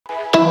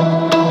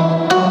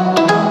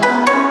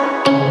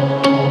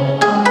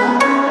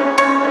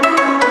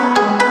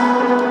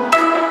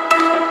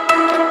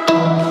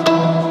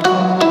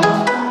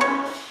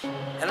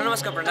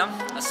नमस्कार, प्रणाम,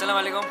 अस्सलाम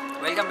वालेकुम,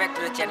 welcome back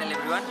to the channel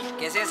everyone.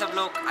 कैसे हैं सब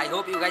लोग? I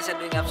hope you guys are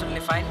doing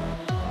absolutely fine.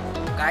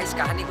 Guys,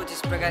 कहानी कुछ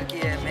इस प्रकार की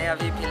है। मैं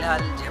अभी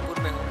फ़िलहाल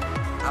जयपुर में हूँ।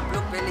 आप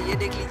लोग पहले ये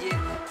देख लीजिए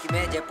कि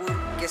मैं जयपुर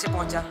कैसे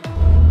पहुँचा।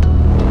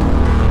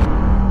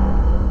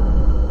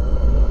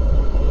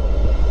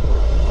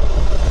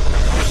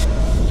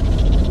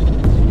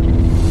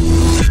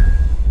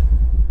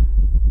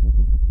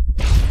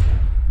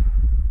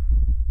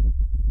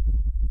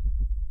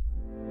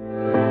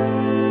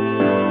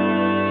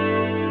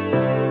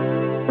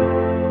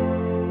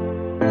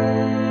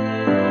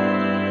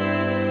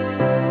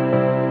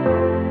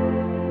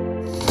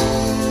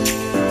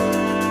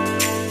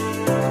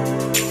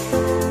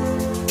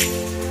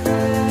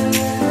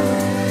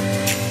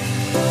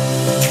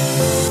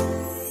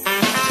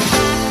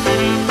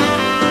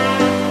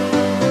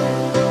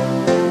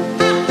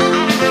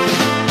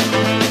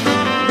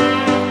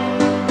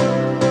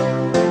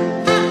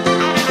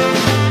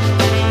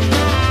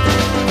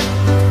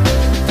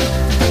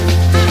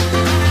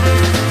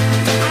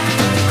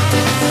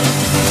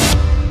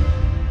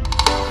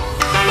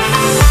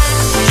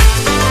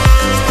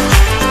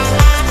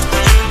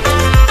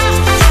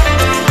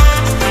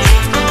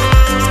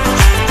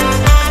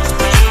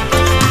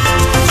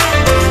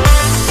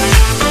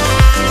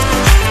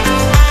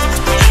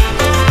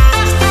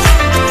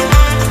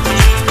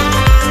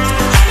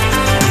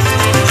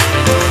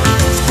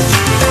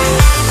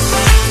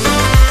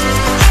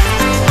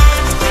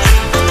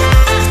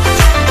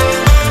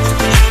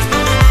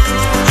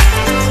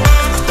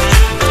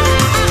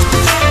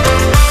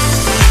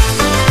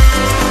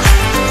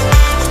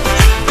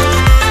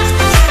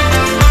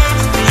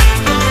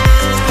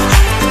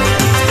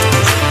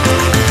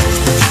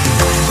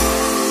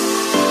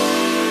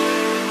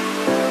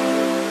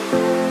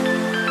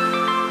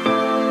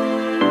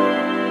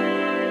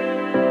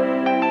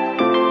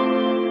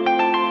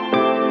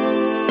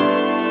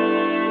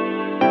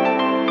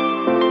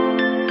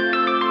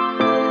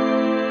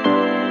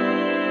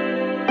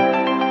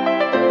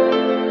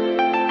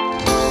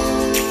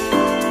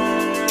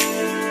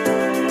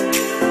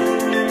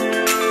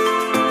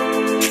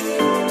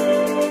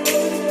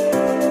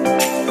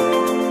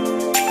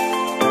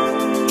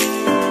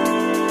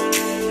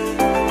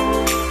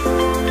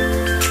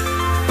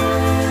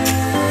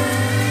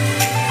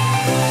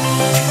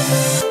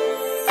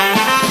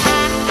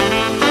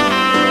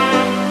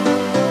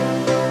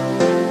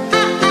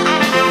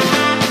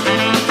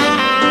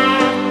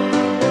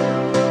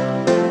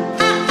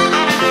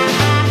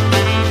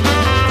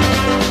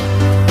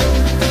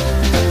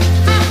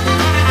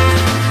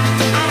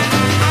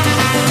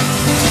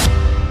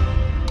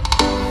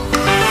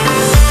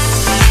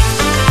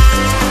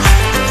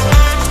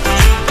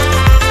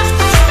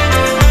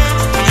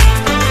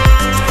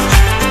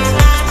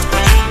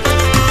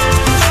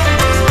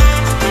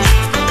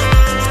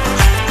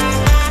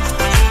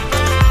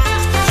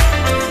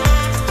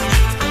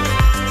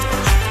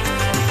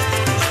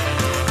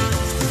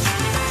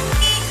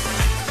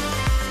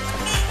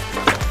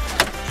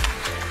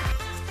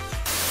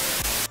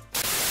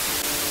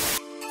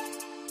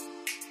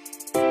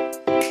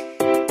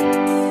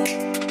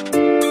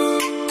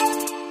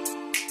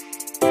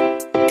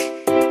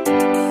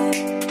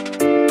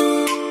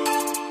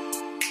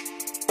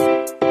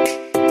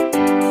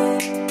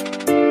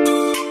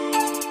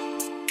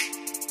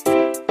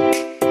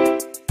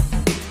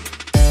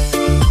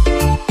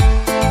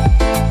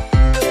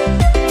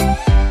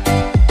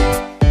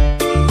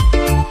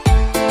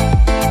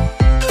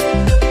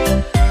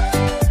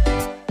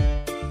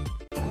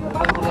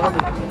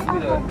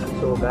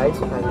 तो गाइस,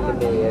 फाइनली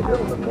मैं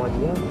एयरपोर्ट पर पहुंच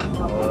गया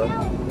और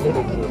ये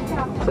देखिए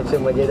सबसे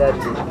मज़ेदार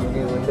चीज़, क्योंकि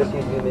विंडो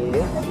सीट भी मिल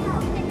गया।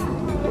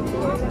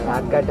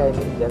 रात का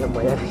टाइमिंग ज़्यादा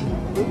मज़ा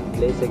नहीं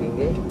ले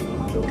सकेंगे,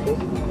 तो फिर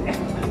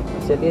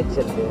चलिए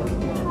चलते हैं।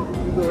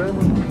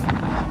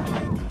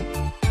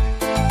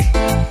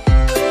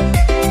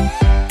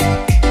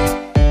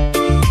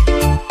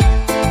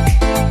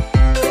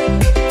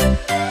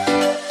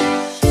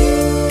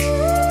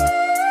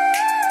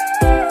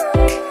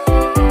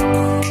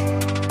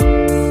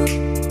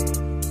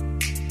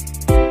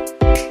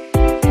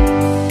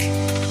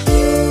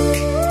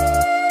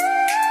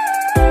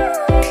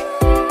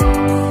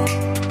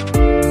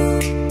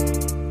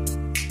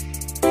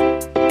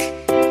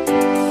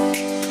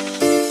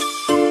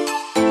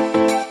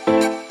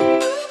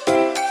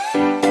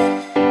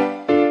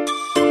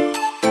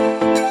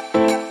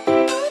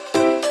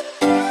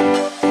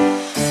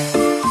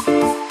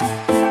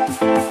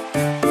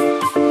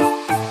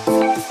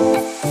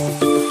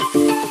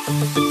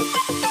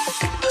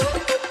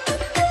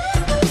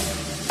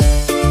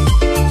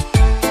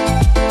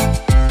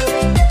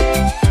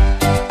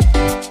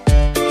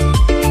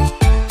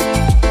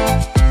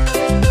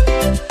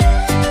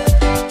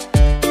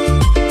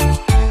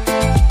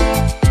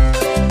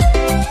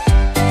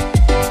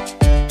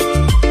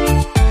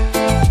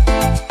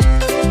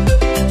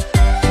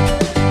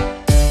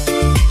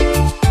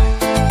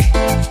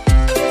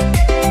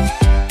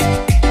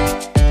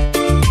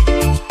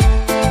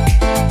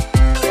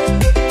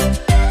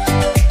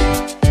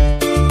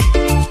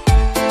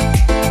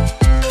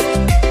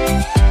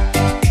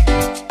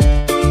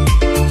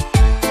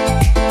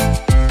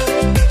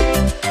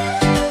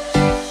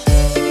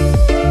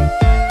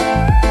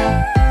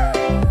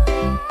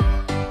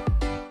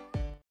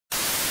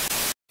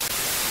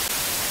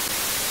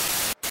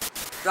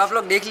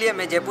 लोग देख लिए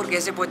मैं जयपुर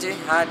कैसे पहुँचे।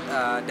 हाँ,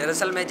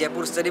 दरअसल मैं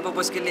जयपुर स्टडी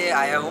पर्पज़ के लिए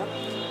आया हूँ।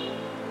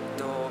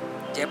 तो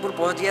जयपुर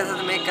पहुँच गया था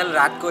तो मैं कल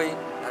रात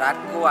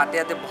को आते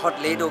आते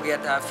बहुत लेट हो गया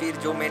था। फिर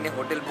जो मैंने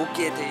होटल बुक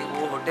किए थे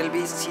वो होटल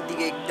भी सिटी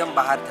के एकदम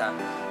बाहर था,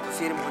 तो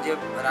फिर मुझे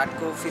रात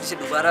को फिर से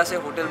दोबारा से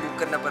होटल बुक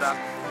करना पड़ा।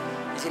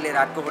 इसीलिए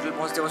रात को होटल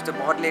पहुँचते पहुँचते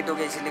बहुत लेट हो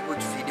गया, इसीलिए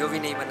कुछ वीडियो भी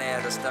नहीं बनाया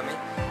रास्ता में।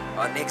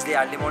 और नेक्स्ट डे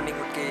अर्ली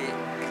मॉर्निंग उठ के,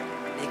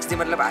 नेक्स्ट डे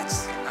मतलब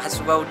आज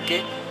सुबह उठ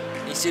के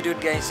इंस्टीट्यूट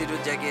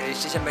जाके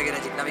रजिस्ट्रेशन वगैरह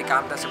जितना भी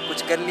काम था सब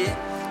कुछ कर लिए।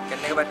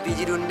 करने के बाद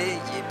पीजी ढूंढे,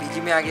 ये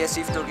पीजी में आ गया,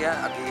 शिफ्ट हो गया।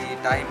 अभी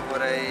टाइम हो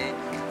रहा है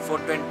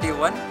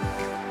 4:21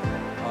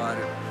 और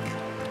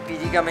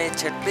पीजी का मैं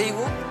छत पे ही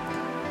हूँ।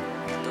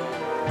 तो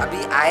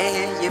अभी आए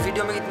हैं, ये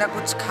वीडियो में इतना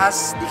कुछ खास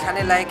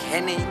दिखाने लायक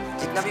है नहीं,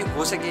 जितना भी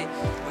हो सके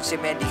मुझसे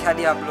मैं दिखा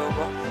दिया आप लोगों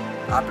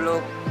को। आप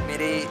लोग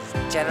मेरे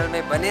चैनल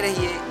में बने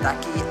रहिए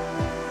ताकि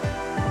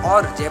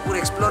और जयपुर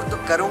एक्सप्लोर तो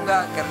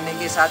करूँगा, करने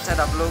के साथ साथ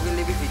आप लोगों के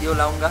लिए भी वीडियो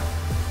लाऊँगा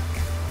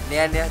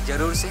नया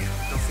ज़रूर से।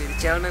 तो फिर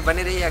चैनल में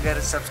बने रहिए। अगर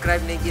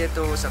सब्सक्राइब नहीं किए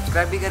तो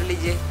सब्सक्राइब भी कर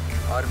लीजिए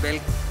और बेल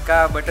का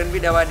बटन भी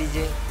दबा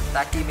दीजिए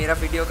ताकि मेरा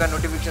वीडियो का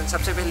नोटिफिकेशन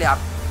सबसे पहले आप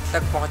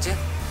तक पहुँचे।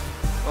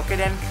 ओके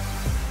देन,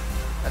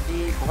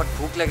 अभी बहुत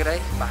भूख लग रहा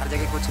है, बाहर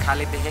जाके कुछ खा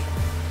लेते हैं।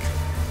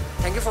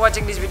 Thank you for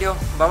watching this video.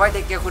 Bye bye,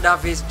 take care, खुदा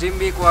हाफिज़, dream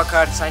big, work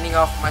hard, signing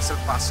off, my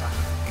self पासा।